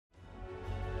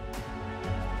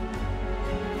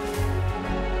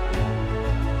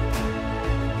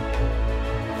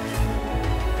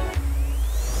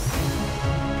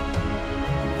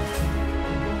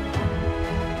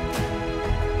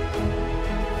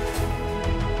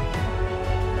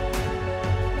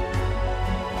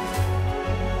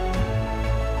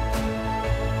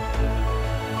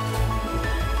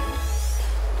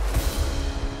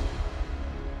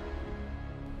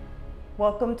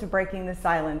Welcome to Breaking the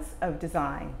Silence of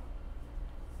Design.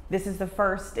 This is the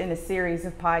first in a series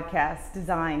of podcasts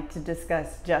designed to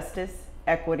discuss justice,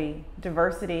 equity,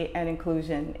 diversity, and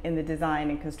inclusion in the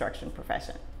design and construction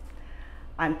profession.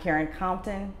 I'm Karen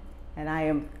Compton, and I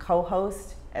am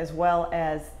co-host as well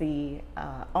as the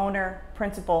owner,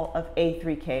 principal of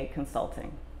A3K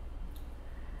Consulting.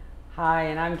 Hi,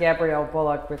 and I'm Gabrielle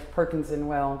Bullock with Perkins and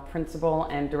Well, Principal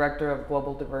and Director of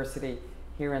Global Diversity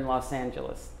here in Los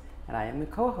Angeles. And I am the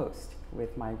co-host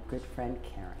with my good friend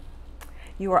Karen.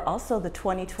 You are also the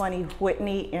 2020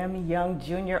 Whitney M. Young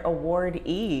Jr.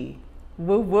 Awardee.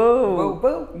 Woo woo. Woo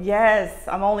woo. Yes,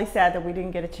 I'm only sad that we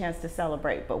didn't get a chance to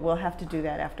celebrate, but we'll have to do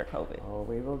that after COVID. Oh,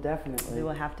 we will definitely. We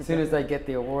will have to. As soon as I get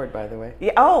the award, by the way.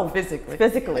 Yeah. Oh, physically.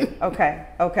 Physically. Okay.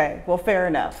 Okay. Well, fair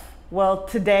enough. Well,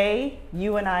 today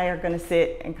you and I are going to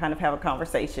sit and kind of have a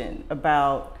conversation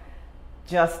about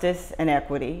justice and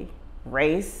equity,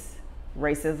 race,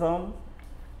 racism.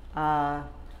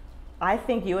 I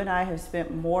think you and I have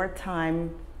spent more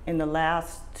time in the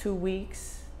last 2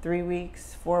 weeks, 3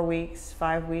 weeks, 4 weeks,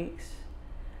 5 weeks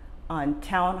on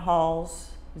town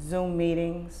halls, Zoom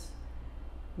meetings,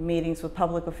 meetings with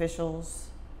public officials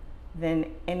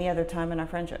than any other time in our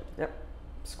friendship. Yep.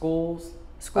 Schools.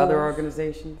 Other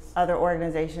organizations.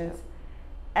 Yep.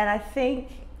 And I think,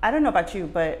 I don't know about you,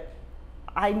 but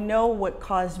I know what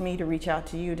caused me to reach out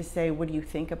to you to say, what do you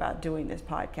think about doing this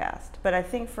podcast? But I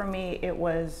think for me, it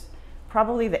was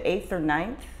probably the 8th or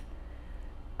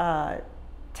 9th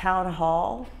town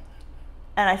hall.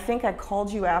 And I think I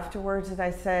called you afterwards and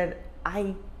I said,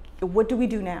 what do we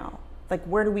do now? Like,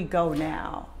 where do we go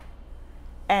now?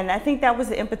 And I think that was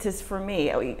the impetus for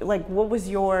me. Like, what was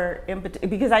your impetus?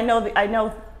 Because I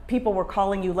know people were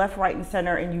calling you left, right, and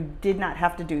center, and you did not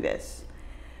have to do this.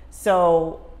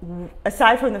 So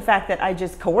aside from the fact that I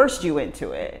just coerced you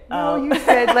into it. No, you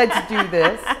said, let's do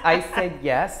this. I said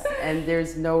yes, and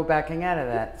there's no backing out of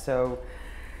that. So,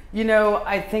 you know,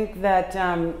 I think that,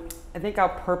 I think our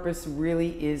purpose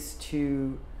really is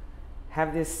to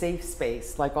have this safe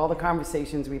space, like all the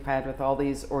conversations we've had with all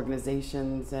these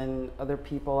organizations and other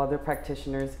people, other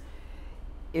practitioners,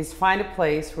 is find a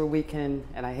place where we can,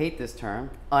 and I hate this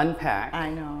term, unpack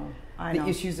the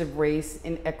issues of race,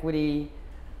 inequity,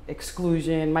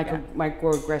 exclusion,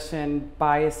 microaggression,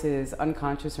 biases,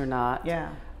 unconscious or not,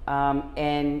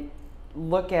 and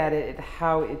look at it,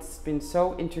 how it's been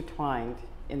so intertwined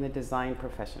in the design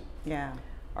profession.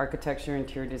 Architecture,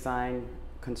 interior design,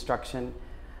 construction,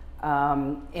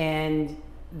 and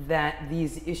that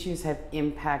these issues have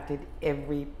impacted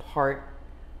every part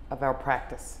of our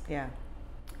practice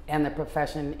and the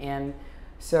profession. And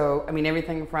so, I mean,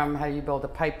 everything from how you build a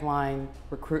pipeline,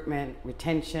 recruitment,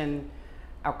 retention,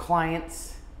 our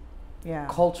clients,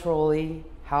 culturally,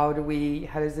 how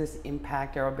does this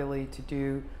impact our ability to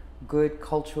do good,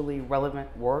 culturally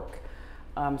relevant work?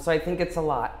 So I think it's a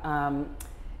lot.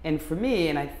 And for me,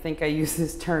 and I think I use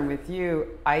this term with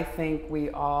you, I think we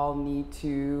all need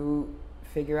to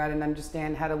figure out and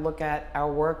understand how to look at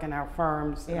our work and our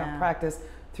firms and our practice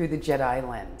through the JEDI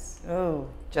lens. Oh.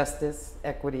 Justice,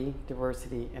 equity,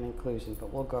 diversity, and inclusion.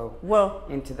 But we'll go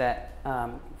into that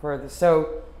further.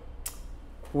 So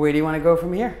where do you want to go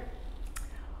from here?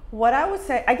 What I would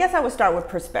say, I guess I would start with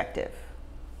perspective.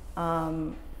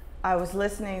 I was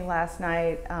listening last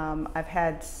night. I've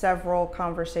had several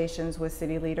conversations with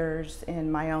city leaders in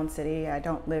my own city. I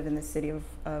don't live in the city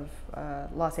of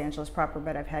Los Angeles proper,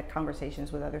 but I've had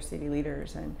conversations with other city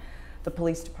leaders and the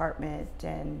police department.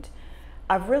 And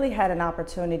I've really had an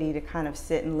opportunity to kind of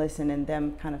sit and listen, and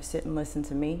them kind of sit and listen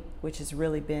to me, which has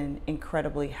really been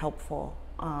incredibly helpful.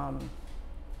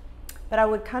 But I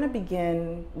would kind of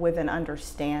begin with an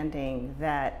understanding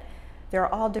that there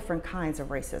are all different kinds of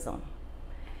racism.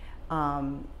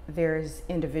 There's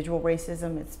individual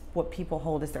racism. It's what people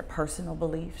hold as their personal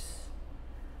beliefs.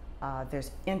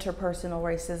 There's interpersonal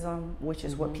racism, which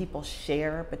is what people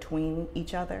share between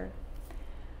each other.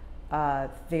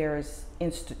 There's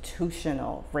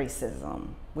institutional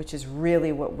racism, which is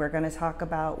really what we're going to talk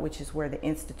about, which is where the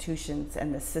institutions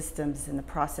and the systems and the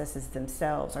processes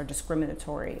themselves are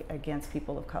discriminatory against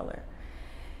people of color.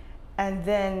 And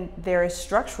then there is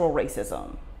structural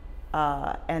racism.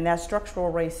 And that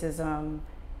structural racism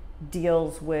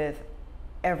deals with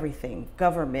everything: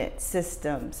 government,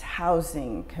 systems,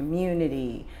 housing,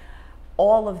 community,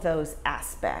 all of those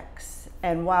aspects.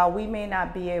 And while we may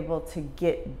not be able to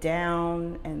get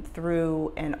down and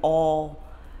through and all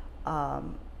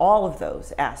of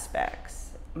those aspects,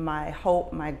 my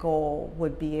hope, my goal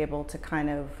would be able to kind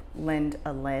of lend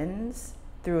a lens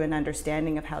through an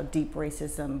understanding of how deep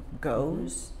racism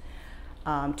goes,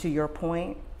 to your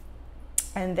point.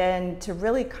 And then to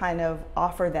really kind of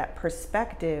offer that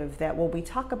perspective that when we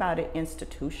talk about it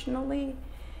institutionally,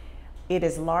 it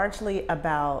is largely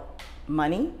about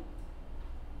money,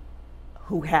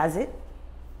 who has it,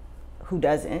 who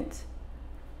doesn't,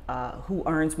 who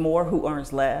earns more, who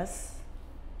earns less,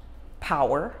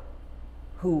 power,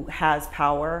 who has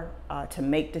power to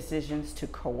make decisions, to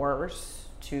coerce,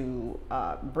 to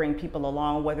bring people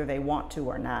along whether they want to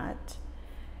or not,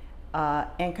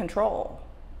 and control.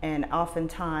 And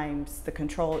oftentimes the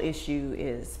control issue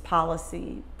is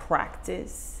policy,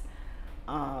 practice,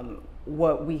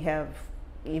 what we have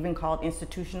even called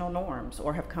institutional norms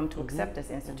or have come to accept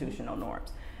as institutional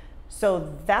norms.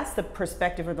 So that's the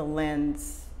perspective or the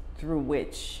lens through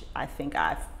which I think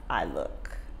I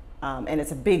look. And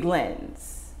it's a big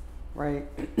lens. Right.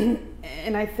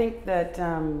 And I think that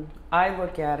I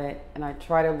look at it, and I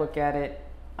try to look at it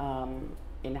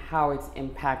in how it's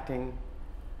impacting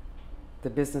the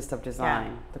business of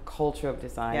design, the culture of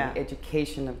design, the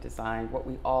education of design, what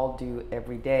we all do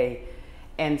every day.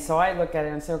 And so I look at it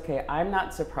and say, okay, I'm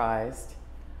not surprised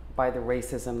by the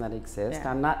racism that exists.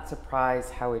 I'm not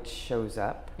surprised how it shows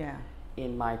up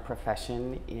in my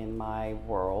profession, in my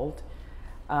world.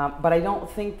 But I don't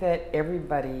think that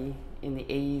everybody in the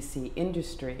AEC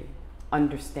industry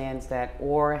understands that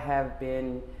or have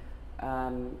been,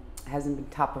 hasn't been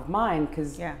top of mind,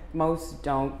 because most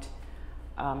don't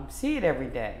see it every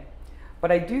day.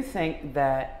 But I do think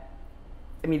that,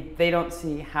 I mean, they don't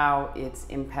see how it's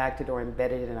impacted or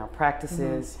embedded in our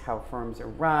practices, how firms are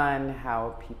run,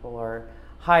 how people are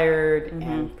hired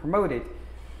and promoted.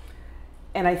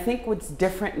 And I think what's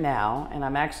different now, and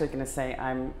I'm actually going to say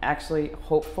I'm actually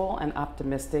hopeful and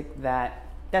optimistic that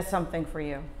that's something for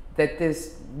you. That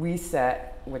this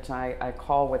reset, which I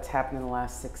call what's happened in the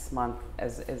last 6 months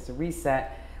as a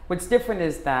reset, what's different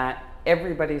is that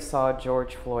everybody saw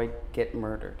George Floyd get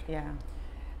murdered.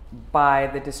 By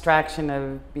the distraction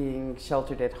of being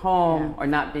sheltered at home or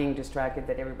not being distracted,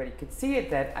 that everybody could see it,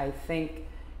 that I think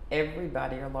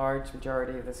everybody, a large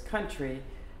majority of this country,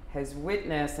 has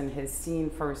witnessed and has seen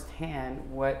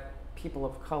firsthand what people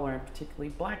of color, and particularly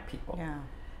Black people,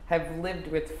 have lived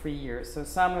with for years. So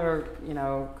some are, you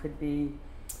know, could be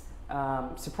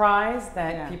surprised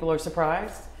that people are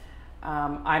surprised.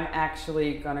 I'm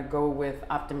actually going to go with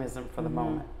optimism for the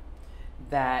moment,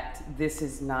 that this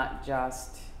is not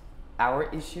just our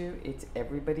issue, it's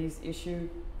everybody's issue.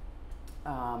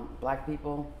 Black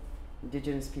people,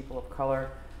 Indigenous people of color.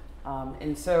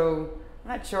 And so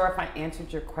I'm not sure if I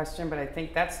answered your question, but I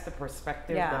think that's the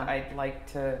perspective that I'd like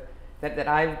to, that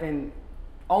I've been,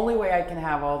 only way I can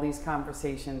have all these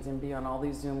conversations and be on all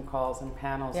these Zoom calls and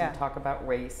panels and talk about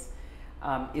race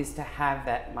is to have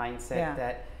that mindset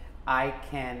that I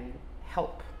can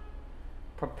help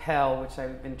propel, which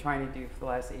I've been trying to do for the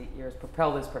last 8 years,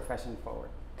 propel this profession forward.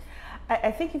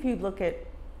 I think if you look at,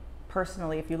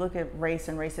 personally, if you look at race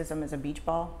and racism as a beach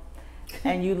ball,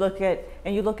 and you look at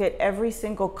every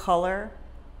single color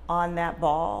on that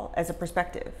ball as a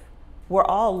perspective, we're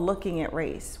all looking at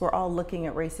race, we're all looking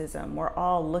at racism, we're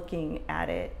all looking at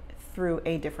it through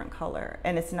a different color.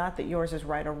 And it's not that yours is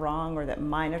right or wrong or that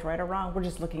mine is right or wrong, we're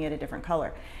just looking at a different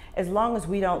color. As long as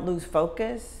we don't lose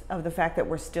focus of the fact that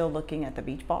we're still looking at the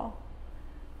beach ball,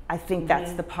 I think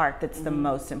that's the part that's the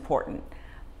most important.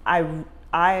 I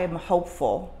am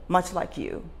hopeful, much like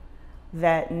you,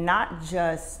 that not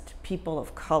just people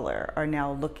of color are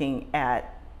now looking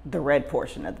at the red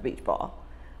portion of the beach ball,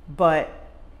 but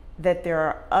that there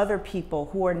are other people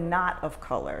who are not of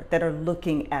color that are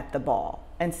looking at the ball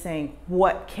and saying,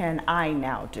 what can I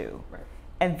now do? Right.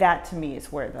 And that to me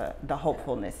is where the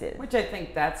hopefulness is. Which I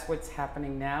think that's what's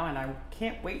happening now, and I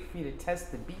can't wait for you to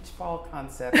test the beach ball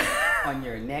concept on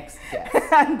your next guest.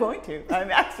 I'm going to.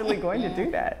 I'm actually going to do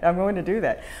that. I'm going to do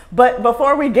that. But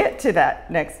before we get to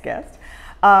that next guest,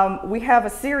 we have a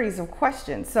series of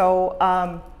questions.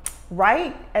 So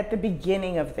right at the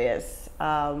beginning of this,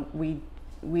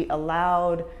 we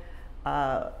allowed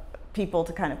people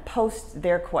to kind of post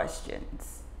their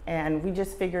questions. And we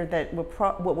just figured that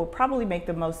what will probably make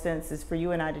the most sense is for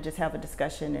you and I to just have a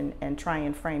discussion and try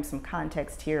and frame some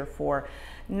context here for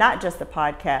not just the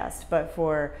podcast, but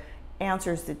for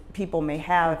answers that people may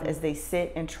have as they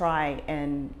sit and try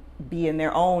and be in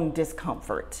their own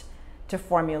discomfort to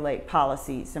formulate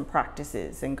policies and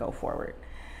practices and go forward.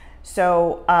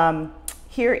 So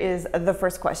here is the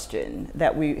first question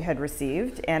that we had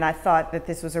received, and I thought that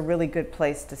this was a really good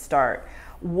place to start.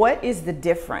 What is the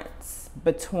difference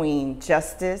between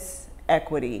justice,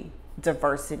 equity,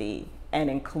 diversity,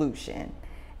 and inclusion?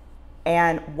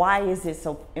 And why is it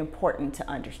so important to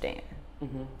understand?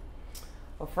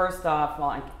 Well, first off,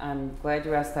 I'm glad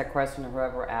you asked that question, or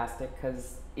whoever asked it,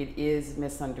 because it is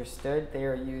misunderstood. They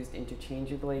are used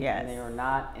interchangeably, Yes. and they are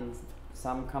not, and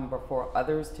some come before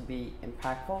others to be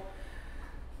impactful.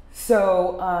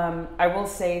 So I will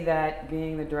say that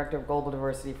being the Director of Global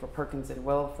Diversity for Perkins and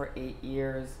Will for 8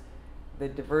 years, the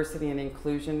diversity and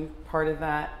inclusion part of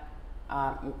that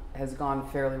has gone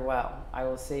fairly well. I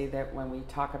will say that when we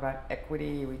talk about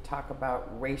equity, we talk about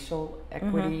racial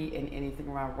equity and anything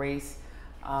around race,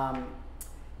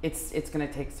 it's going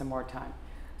to take some more time.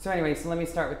 So anyway, so let me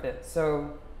start with this.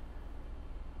 So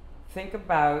think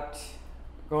about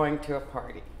going to a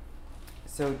party.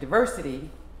 So diversity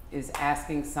is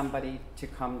asking somebody to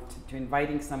come to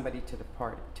inviting somebody to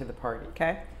the party.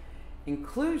 Okay.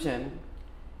 Inclusion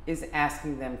is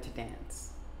asking them to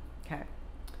dance. Okay.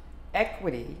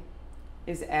 Equity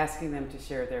is asking them to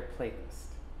share their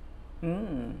playlist.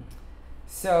 Mm.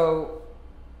 So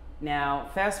now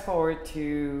fast forward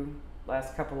to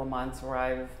last couple of months where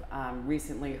I've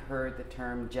recently heard the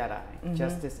term JEDI,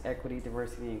 Justice, Equity,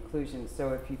 Diversity, and Inclusion.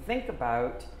 So if you think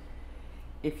about,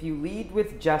 if you lead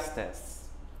with justice,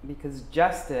 because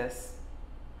justice,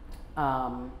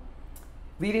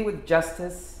 leading with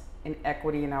justice and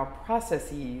equity in our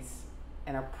processes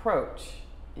and approach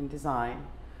in design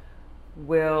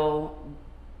will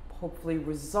hopefully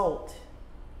result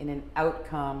in an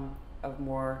outcome of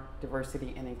more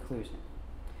diversity and inclusion.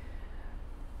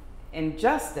 And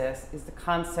justice is the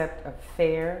concept of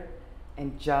fair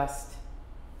and just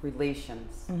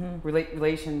relations,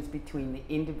 relations between the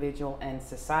individual and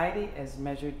society as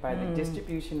measured by the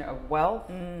distribution of wealth,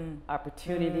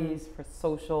 opportunities for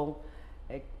social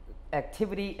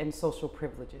activity and social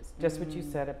privileges. Just what you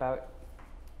said about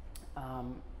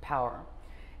power.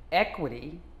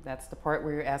 Equity, that's the part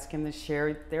where you're asking them to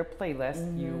share their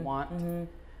playlist. You want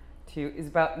to, is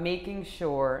about making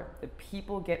sure that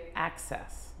people get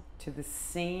access to the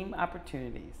same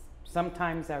opportunities.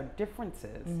 Sometimes our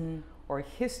differences or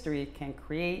history can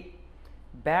create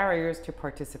barriers to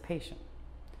participation.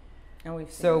 And we've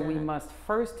So seen we that. must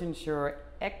first ensure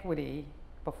equity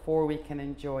before we can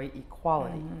enjoy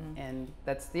equality. And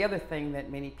that's the other thing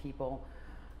that many people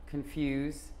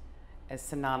confuse as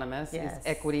synonymous is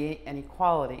equity and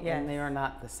equality, and they are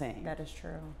not the same. That is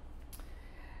true.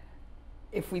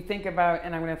 If we think about,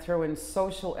 and I'm going to throw in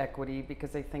social equity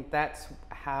because I think that's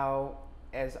how,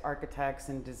 as architects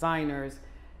and designers,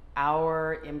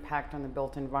 our impact on the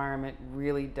built environment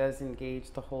really does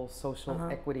engage the whole social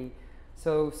equity.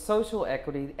 So social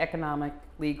equity, economic,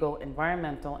 legal,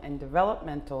 environmental, and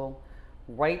developmental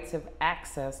rights of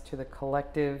access to the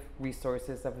collective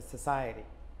resources of a society,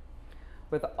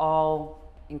 with all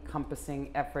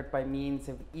encompassing effort by means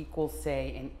of equal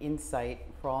say and insight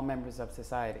for all members of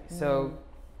society. So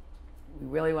we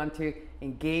really want to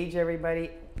engage everybody.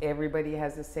 Everybody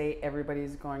has a say. Everybody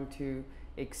is going to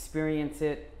experience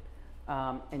it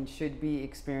and should be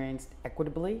experienced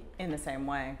equitably. In the same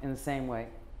way. In the same way.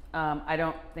 I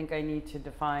don't think I need to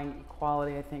define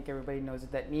equality. I think everybody knows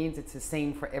what that means. It's the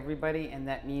same for everybody, and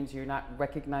that means you're not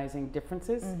recognizing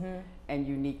differences and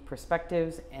unique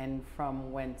perspectives and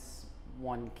from whence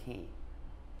one came.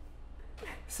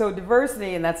 So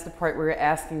diversity, and that's the part where you're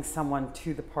asking someone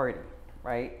to the party,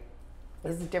 right?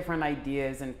 There's different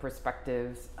ideas and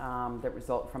perspectives that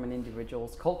result from an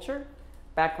individual's culture,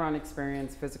 background,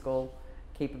 experience, physical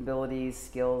capabilities,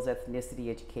 skills, ethnicity,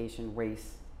 education,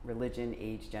 race, religion,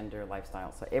 age, gender,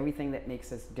 lifestyle. So everything that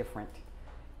makes us different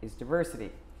is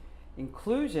diversity.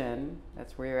 Inclusion,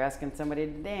 that's where you're asking somebody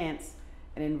to dance,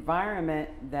 an environment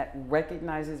that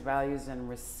recognizes, values, and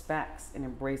respects and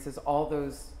embraces all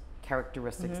those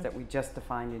characteristics that we just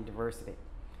defined in diversity.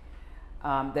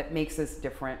 That makes us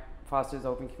different, fosters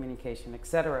open communication,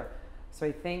 etc. So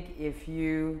I think if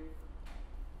you,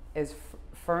 as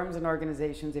firms and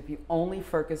organizations, if you only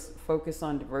focus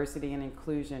on diversity and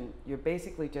inclusion, you're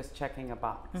basically just checking a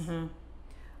box.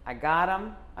 I got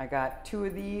them. I got 2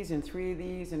 of these and 3 of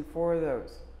these and 4 of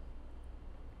those.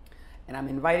 And I'm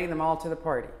inviting them all to the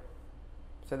party.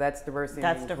 So that's diversity and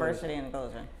inclusion. That's diversity and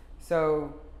inclusion.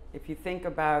 So if you think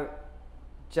about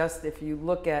just, if you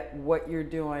look at what you're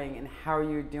doing and how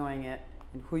you're doing it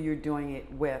and who you're doing it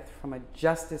with from a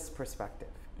justice perspective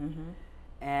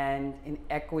and an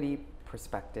equity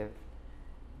perspective,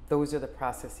 those are the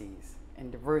processes. And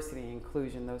diversity and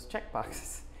inclusion, those check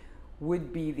boxes,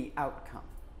 would be the outcome.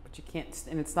 But you can't,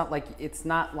 and it's not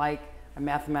like a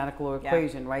mathematical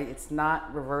equation, right? It's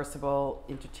not reversible,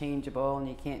 interchangeable, and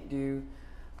you can't do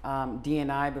D and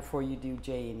I before you do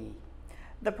J and E.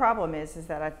 The problem is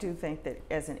that I do think that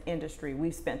as an industry,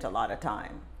 we've spent a lot of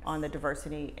time on the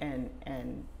diversity and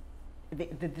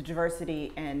the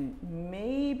diversity and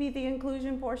maybe the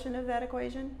inclusion portion of that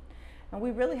equation. And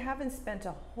we really haven't spent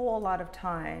a whole lot of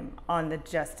time on the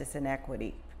justice and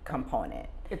equity component.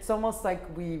 It's almost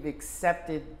like we've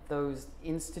accepted those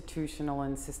institutional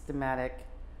and systematic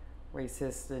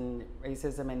racism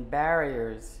and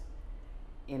barriers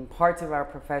in parts of our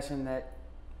profession that,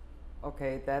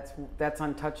 okay, that's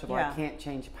untouchable. Yeah. I can't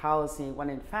change policy. When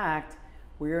in fact,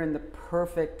 we're in the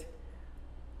perfect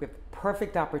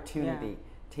opportunity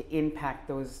to impact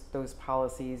those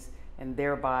policies and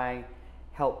thereby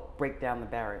help break down the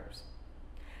barriers.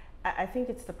 I think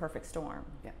it's the perfect storm.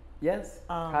 Yeah. Yes.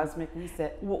 Cosmic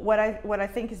reset. What I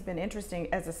think has been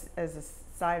interesting as a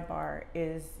sidebar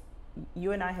is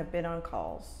you and I have been on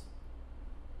calls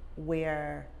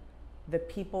where the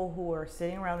people who are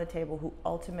sitting around the table who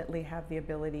ultimately have the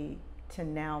ability to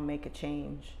now make a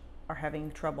change are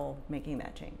having trouble making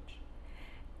that change.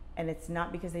 And it's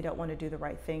not because they don't want to do the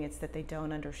right thing, it's that they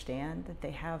don't understand that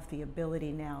they have the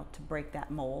ability now to break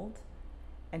that mold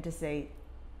and to say,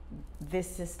 this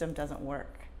system doesn't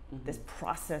work, this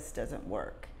process doesn't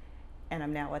work, and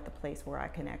I'm now at the place where I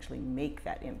can actually make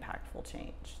that impactful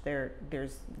change.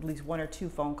 There's at least one or two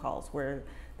phone calls where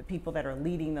the people that are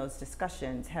leading those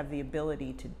discussions have the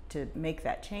ability to make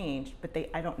that change, but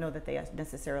I don't know that they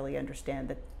necessarily understand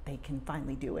that they can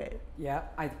finally do it. Yeah,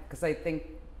 because I think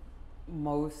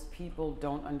most people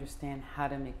don't understand how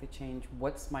to make the change.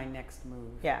 What's my next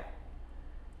move? Yeah.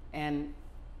 And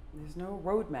there's no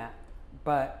roadmap,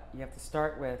 but you have to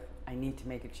start with, I need to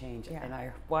make a change. Yeah. And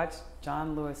I watched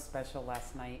John Lewis' special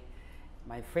last night.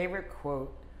 My favorite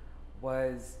quote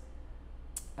was,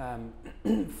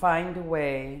 find a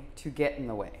way to get in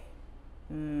the way.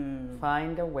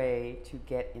 Find a way to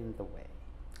get in the way.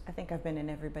 I think I've been in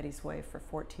everybody's way for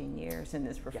 14 years in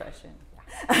this profession.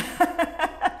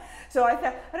 Yeah. So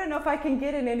I don't know if I can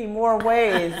get in any more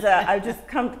ways. I just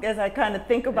come as I kind of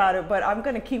think about it, but I'm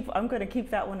going to keep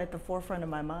that one at the forefront of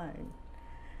my mind.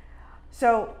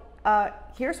 So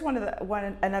here's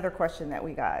another question that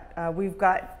we got.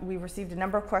 We've received a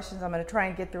number of questions. I'm going to try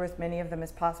and get through as many of them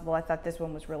as possible. I thought this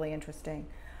one was really interesting.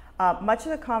 Much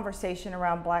of the conversation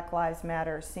around Black Lives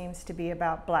Matter seems to be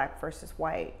about black versus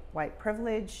white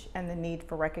privilege, and the need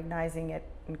for recognizing it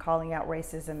and calling out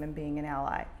racism and being an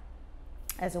ally.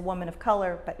 As a woman of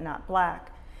color, but not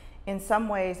black, in some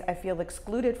ways I feel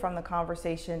excluded from the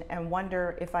conversation and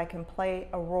wonder if I can play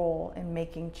a role in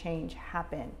making change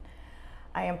happen.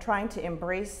 I am trying to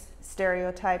embrace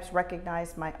stereotypes,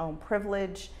 recognize my own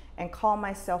privilege, and call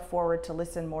myself forward to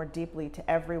listen more deeply to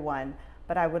everyone,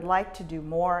 but I would like to do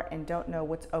more and don't know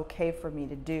what's okay for me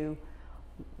to do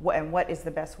and what is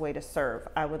the best way to serve.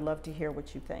 I would love to hear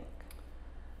what you think.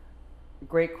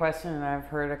 Great question, and I've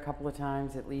heard a couple of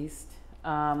times at least.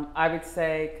 I would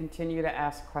say continue to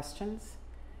ask questions.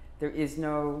 There is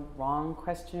no wrong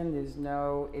question.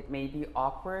 It may be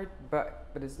awkward, but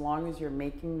as long as you're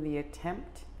making the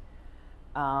attempt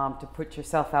to put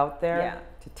yourself out there,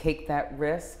 to take that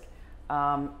risk,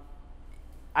 I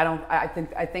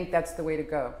think that's the way to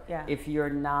go. Yeah. If you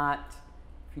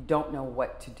don't know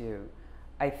what to do,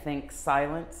 I think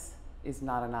silence is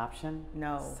not an option.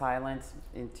 No. Silence,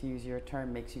 and to use your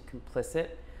term, makes you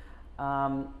complicit.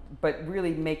 But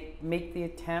really make the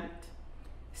attempt,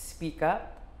 speak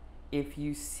up. If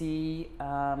you see,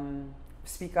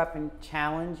 speak up and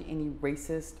challenge any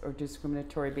racist or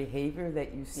discriminatory behavior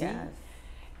that you see. Yes.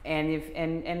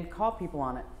 And call people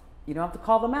on it. You don't have to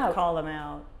call them out. Call them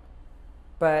out.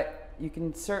 But you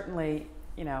can certainly,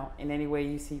 in any way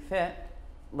you see fit,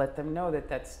 let them know that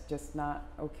that's just not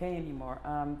okay anymore.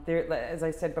 As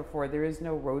I said before, there is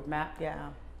no roadmap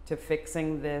to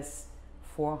fixing this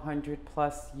 400+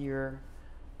 year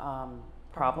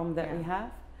problem that we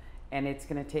have, and it's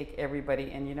going to take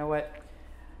everybody. And you know what?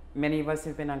 Many of us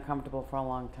have been uncomfortable for a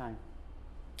long time.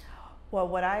 Well,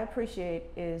 what I appreciate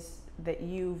is that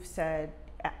you've said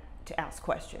to ask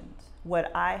questions.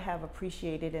 What I have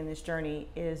appreciated in this journey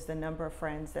is the number of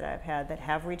friends that I've had that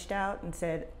have reached out and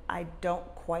said, I don't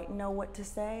quite know what to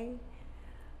say,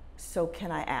 so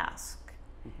can I ask?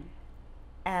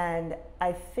 And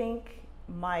I think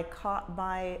my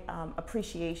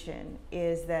appreciation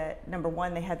is that, number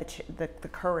one, they had the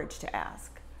courage to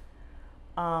ask.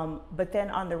 But then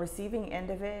on the receiving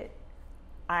end of it,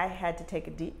 I had to take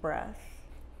a deep breath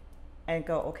and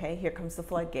go, okay, here comes the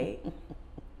floodgate.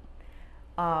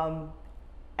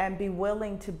 And be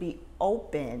willing to be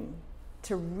open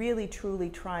to really, truly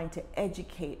trying to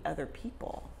educate other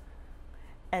people.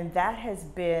 And that has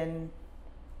been,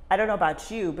 I don't know about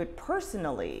you, but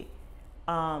personally,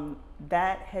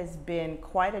 that has been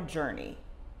quite a journey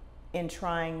in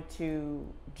trying to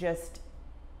just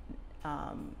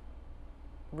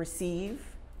receive,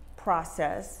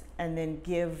 process, and then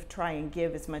try and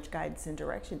give as much guidance and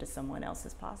direction to someone else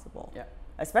as possible. Yeah.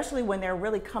 Especially when they're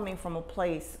really coming from a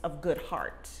place of good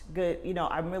heart. Good,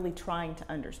 I'm really trying to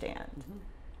understand. Mm-hmm.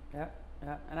 Yeah,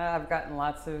 yeah. And I've gotten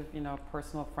lots of,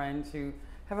 personal friends who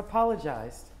have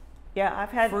apologized. Yeah,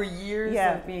 I've had for years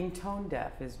of being tone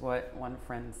deaf, is what one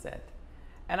friend said.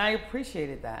 And I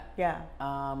appreciated that. Yeah.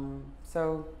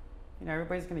 So,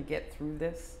 everybody's going to get through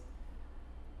this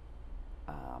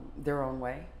their own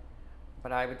way.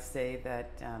 But I would say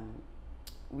that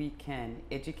we can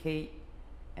educate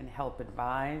and help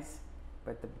advise,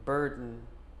 but the burden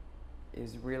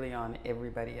is really on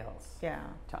everybody else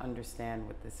to understand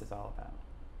what this is all about.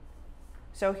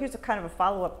 So here's a kind of a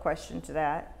follow-up question to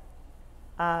that.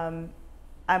 I'm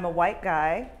a white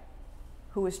guy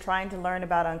who is trying to learn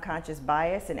about unconscious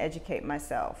bias and educate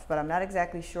myself, but I'm not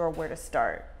exactly sure where to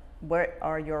start. What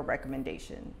are your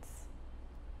recommendations?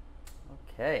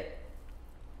 Okay.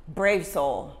 Brave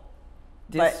soul.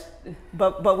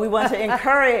 But we want to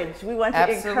encourage. We want to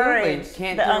encourage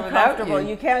can't the do uncomfortable. Without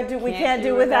you. We can't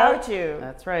do without you.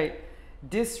 That's right.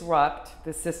 Disrupt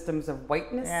the systems of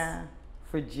whiteness,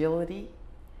 fragility,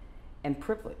 and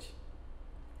privilege.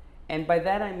 And by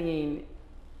that I mean,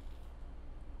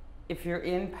 if you're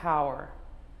in power,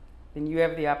 then you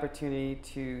have the opportunity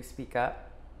to speak up.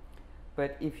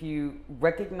 But if you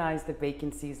recognize the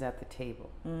vacancies at the table,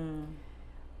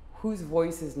 whose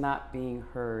voice is not being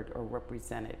heard or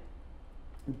represented,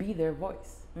 be their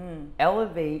voice.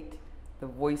 Elevate the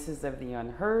voices of the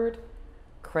unheard,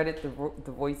 credit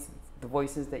the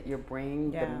voices that you're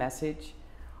bringing the message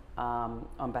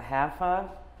on behalf of.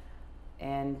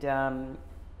 And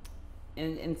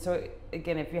so,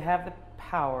 again, if you have the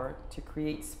power to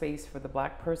create space for the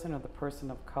black person or the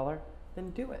person of color,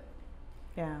 then do it.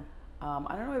 Yeah.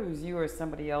 I don't know if it was you or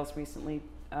somebody else recently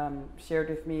shared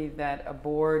with me that a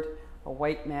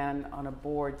white man on a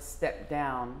board stepped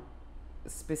down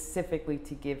specifically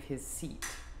to give his seat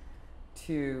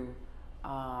to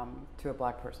a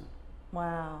black person.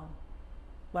 Wow.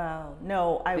 Wow.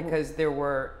 No, because there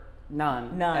were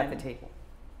none at the table.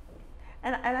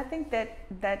 And I think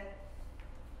that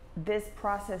this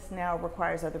process now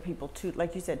requires other people to,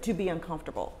 like you said, to be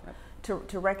uncomfortable,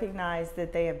 to recognize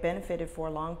that they have benefited for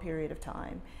a long period of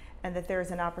time, and that there is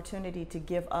an opportunity to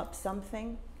give up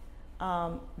something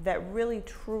that really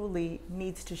truly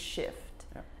needs to shift.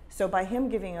 So by him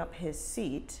giving up his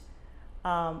seat,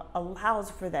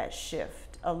 allows for that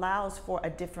shift, allows for a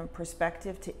different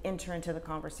perspective to enter into the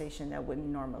conversation that wouldn't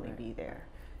normally be there.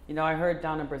 I heard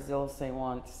down in Brazil say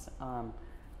once,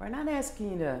 we're not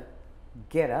asking you to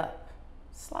get up.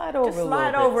 Slide over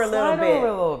a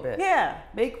little bit. Yeah.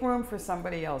 Make room for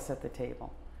somebody else at the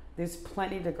table. There's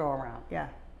plenty to go around. Yeah.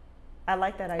 I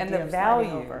like that idea. And the of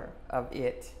value of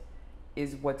it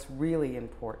is what's really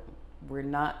important. We're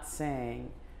not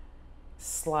saying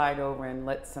slide over and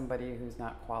let somebody who's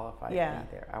not qualified be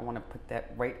there. I want to put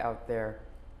that right out there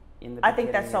in the beginning. I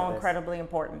think that's so incredibly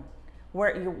important.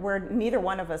 Where neither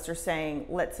one of us are saying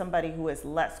let somebody who is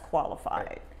less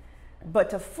qualified, but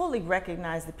to fully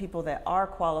recognize the people that are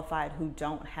qualified who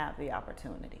don't have the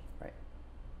opportunity. Right.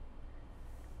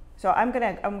 So I'm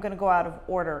gonna go out of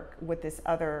order with this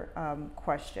other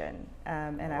question,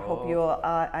 and I hope you'll.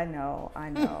 I know.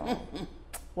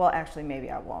 Well, actually, maybe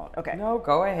I won't. Okay. No,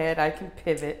 go ahead. I can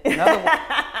pivot.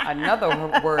 Another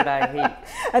word I hate.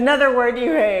 Another word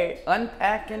you hate.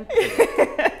 Unpack and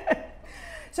pivot.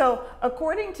 So,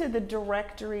 according to the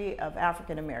Directory of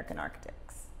African American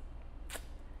Architects,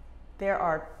 there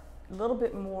are a little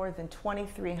bit more than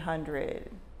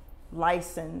 2,300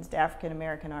 licensed African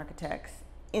American architects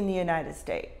in the United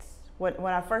States.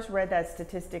 When I first read that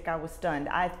statistic, I was stunned.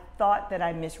 I thought that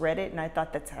I misread it, and I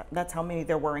thought that's how many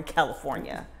there were in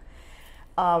California,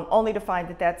 only to find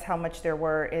that that's how many there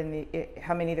were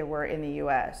in the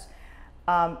U.S.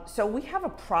 So we have a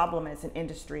problem as an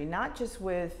industry, not just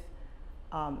with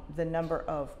the number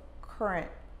of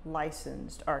current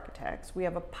licensed architects. We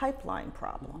have a pipeline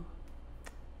problem.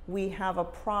 We have a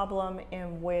problem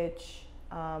in which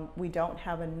we don't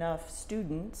have enough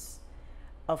students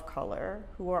of color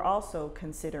who are also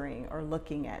considering or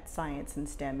looking at science and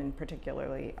STEM, and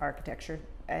particularly architecture.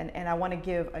 And I want to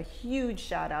give a huge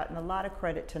shout out and a lot of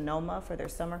credit to NOMA for their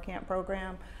summer camp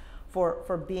program,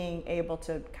 for being able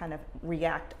to kind of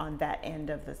react on that end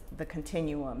of the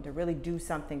continuum, to really do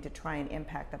something to try and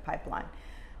impact the pipeline.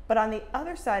 But on the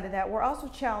other side of that, we're also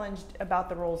challenged about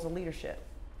the roles of leadership.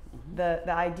 The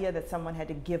idea that someone had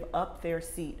to give up their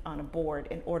seat on a board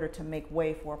in order to make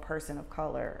way for a person of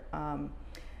color.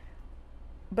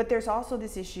 but there's also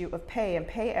this issue of pay and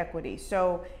pay equity.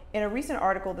 So in a recent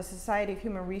article, the Society of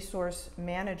Human Resource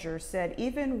Managers said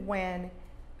even when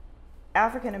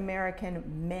African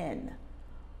American men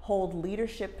hold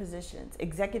leadership positions,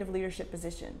 executive leadership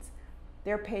positions,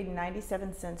 they're paid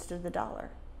 97 cents to the dollar.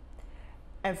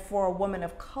 And for a woman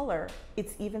of color,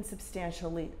 it's even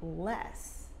substantially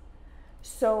less.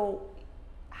 So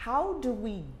how do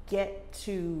we get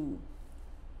to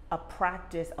a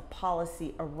practice, a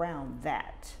policy around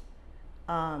that,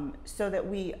 so that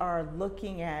we are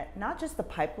looking at not just the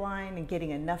pipeline and getting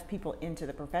enough people into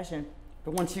the profession,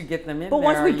 but once you get them in, but there,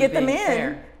 once we are you get them being in,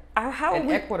 fair how and are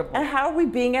we equitable? and how are we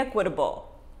being equitable?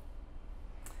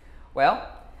 Well,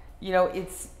 you know,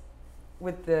 it's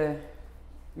with the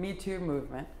Me Too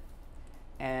movement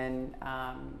and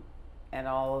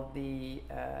all of the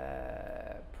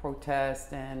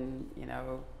protest and, you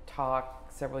know, talk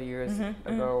several years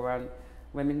ago around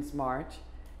Women's March,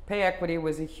 pay equity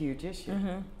was a huge issue.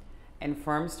 And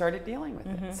firms started dealing with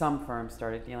it. Some firms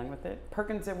started dealing with it.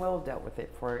 Perkins and Will dealt with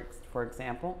it, for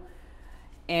example.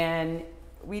 And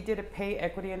we did a pay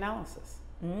equity analysis,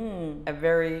 a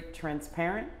very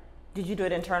transparent. Did you do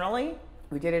it internally?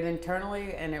 We did it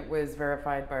internally, and it was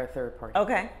verified by a third party.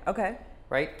 Okay.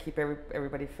 Right? Keep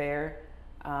everybody fair.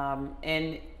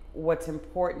 And what's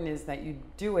important is that you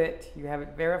do it, you have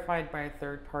it verified by a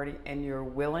third party, and you're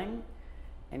willing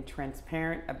and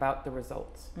transparent about the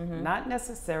results. Not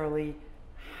necessarily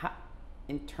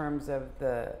in terms of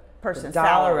the Person's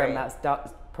dollar salary.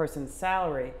 amount, person's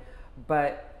salary,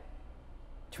 but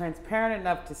transparent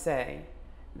enough to say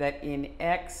that in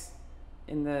X,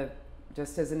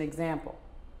 just as an example,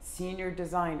 senior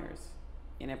designers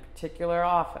in a particular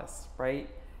office, right?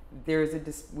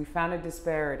 We found a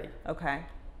disparity. Okay.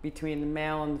 Between the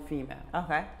male and the female.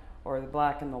 Okay. Or the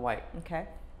black and the white. Okay.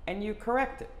 And you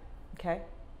correct it. Okay.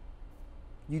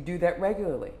 You do that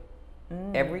regularly.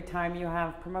 Every time you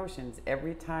have promotions,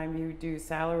 every time you do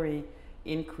salary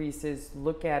increases,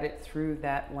 look at it through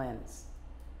that lens,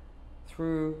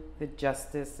 through the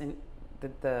justice and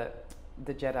the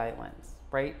Jedi lens,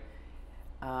 right?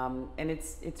 And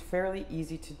it's fairly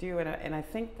easy to do. And I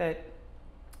think that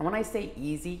when I say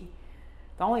easy,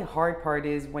 the only hard part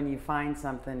is when you find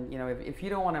something, you know, if you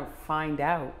don't want to find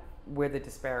out where the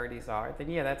disparities are, then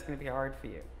yeah, that's going to be hard for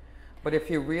you. But if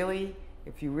you really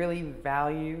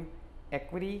value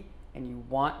equity and you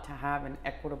want to have an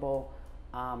equitable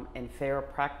and fair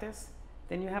practice,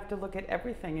 then you have to look at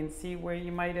everything and see where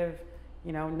you might have,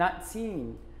 you know, not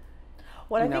seen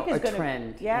what I think is a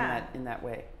trend in that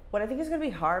way. What I think is going to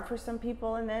be hard for some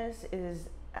people in this is,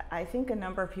 I think a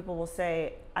number of people will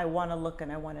say, I want to look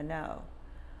and I want to know.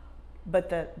 But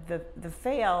the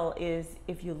fail is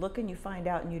if you look and you find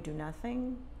out and you do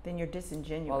nothing, then you're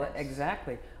disingenuous. Well,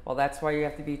 exactly. Well, that's why you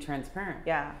have to be transparent.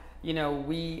 Yeah. You know,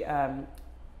 we,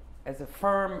 as a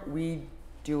firm, we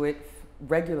do it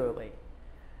regularly.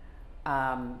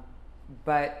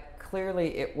 But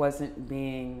clearly it wasn't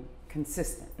being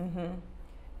consistent.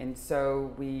 And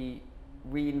so we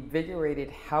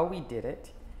reinvigorated how we did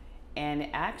it. And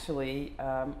actually,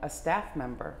 a staff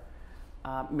member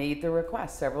made the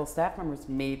request. Several staff members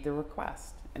made the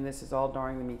request. And this is all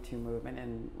during the Me Too movement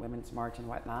and Women's March and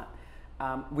whatnot.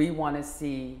 We want to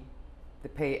see the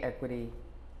pay equity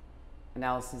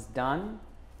analysis done,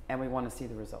 and we want to see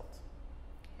the results.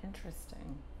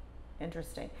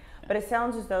 Interesting. But it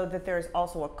sounds as though that there's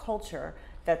also a culture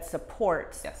that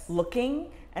supports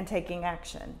looking and taking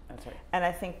action. That's right. And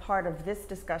I think part of this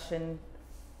discussion,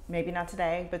 maybe not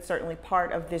today, but certainly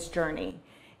part of this journey,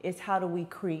 is how do we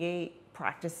create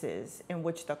practices in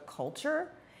which the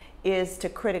culture is to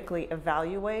critically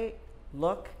evaluate,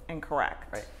 look, and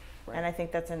correct. Right. And I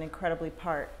think that's an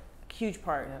huge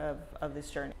part of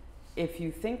this journey. If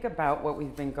you think about what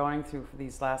we've been going through for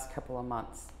these last couple of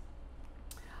months,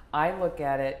 I look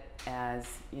at it as,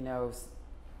 you know,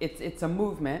 it's a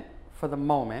movement for the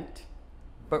moment,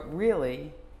 but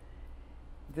really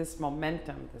this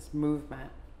momentum, this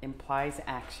movement implies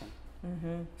action.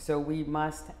 So we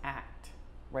must act,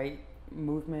 right?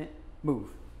 Movement, move.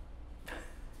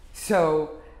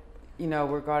 So, you know,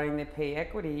 regarding the pay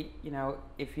equity, you know,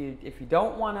 if you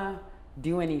don't want to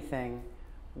do anything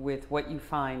with what you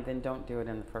find, then don't do it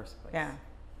in the first place.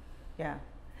 Yeah.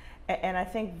 And I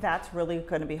think that's really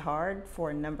going to be hard for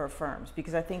a number of firms,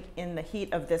 because I think in the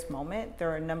heat of this moment, there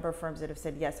are a number of firms that have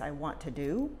said, yes, I want to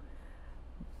do,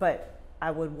 but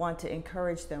I would want to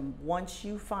encourage them, once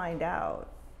you find out,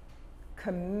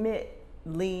 commit,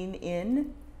 lean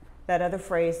in, that other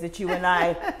phrase that you and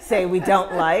I say we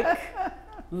don't like,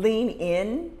 lean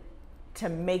in to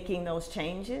making those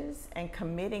changes and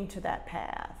committing to that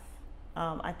path.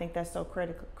 I think that's so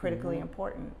critically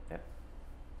important. Yep.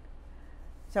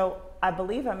 So I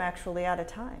believe I'm actually out of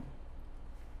time.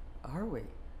 Are we?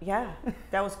 Yeah,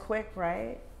 that was quick,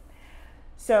 right?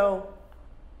 So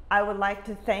I would like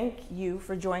to thank you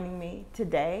for joining me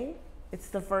today. It's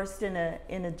the first in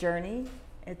a journey.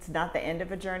 It's not the end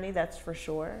of a journey, that's for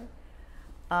sure.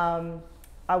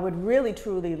 I would really,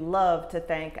 truly love to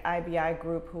thank IBI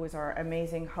Group, who is our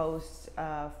amazing host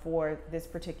for this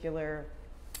particular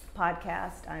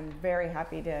podcast. I'm very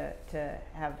happy to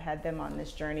have had them on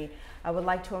this journey. I would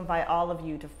like to invite all of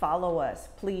you to follow us.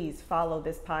 Please follow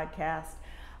this podcast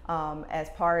as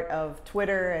part of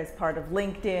Twitter, as part of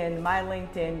LinkedIn, my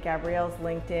LinkedIn, Gabrielle's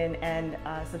LinkedIn, and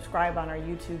subscribe on our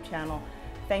YouTube channel.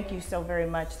 Thank you so very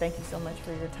much. Thank you so much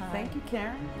for your time. Thank you,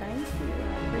 Karen. Thank you.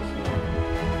 I appreciate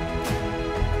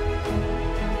it.